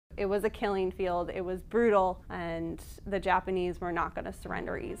It was a killing field, it was brutal, and the Japanese were not going to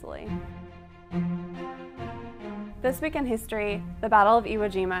surrender easily. This week in history, the Battle of Iwo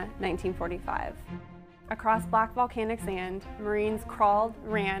Jima, 1945. Across black volcanic sand, Marines crawled,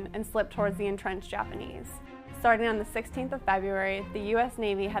 ran, and slipped towards the entrenched Japanese. Starting on the 16th of February, the U.S.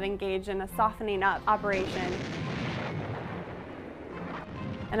 Navy had engaged in a softening up operation,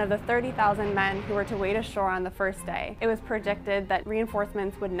 and of the 30,000 men who were to wait ashore on the first day, it was predicted that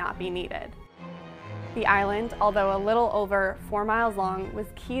reinforcements would not be needed. The island, although a little over 4 miles long, was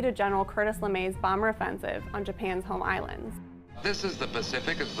key to General Curtis LeMay's bomber offensive on Japan's home islands. This is the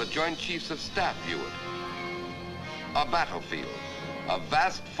Pacific as the Joint Chiefs of Staff view it. A battlefield, a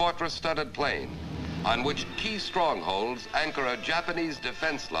vast fortress-studded plain on which key strongholds anchor a Japanese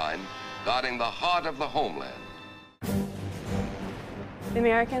defense line guarding the heart of the homeland. The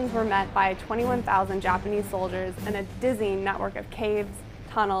Americans were met by 21,000 Japanese soldiers and a dizzying network of caves,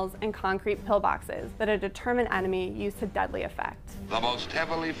 tunnels, and concrete pillboxes that a determined enemy used to deadly effect. The most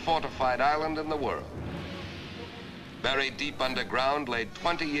heavily fortified island in the world. Buried deep underground lay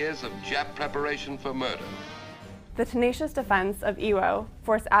 20 years of Jap preparation for murder. The tenacious defense of Iwo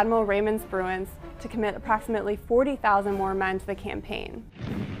forced Admiral Raymond Spruance to commit approximately 40,000 more men to the campaign.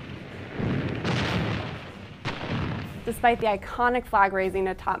 Despite the iconic flag raising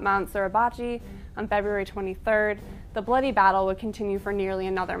atop Mount Suribachi on February 23rd, the bloody battle would continue for nearly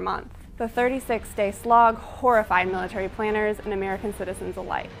another month. The 36-day slog horrified military planners and American citizens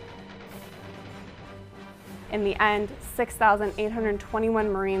alike. In the end,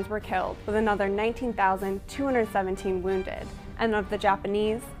 6,821 Marines were killed, with another 19,217 wounded. And of the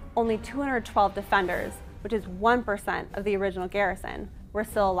Japanese, only 212 defenders, which is 1% of the original garrison, were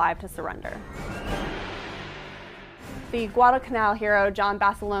still alive to surrender. The Guadalcanal hero John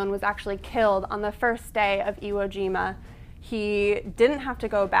Basilone was actually killed on the first day of Iwo Jima. He didn't have to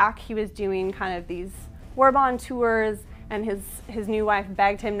go back. He was doing kind of these war bond tours, and his new wife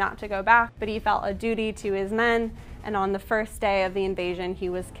begged him not to go back, but he felt a duty to his men, and on the first day of the invasion, he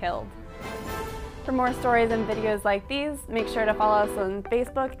was killed. For more stories and videos like these, make sure to follow us on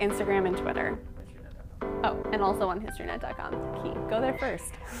Facebook, Instagram, and Twitter. Oh, and also on historynet.com. Key. Go there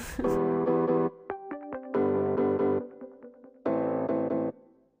first.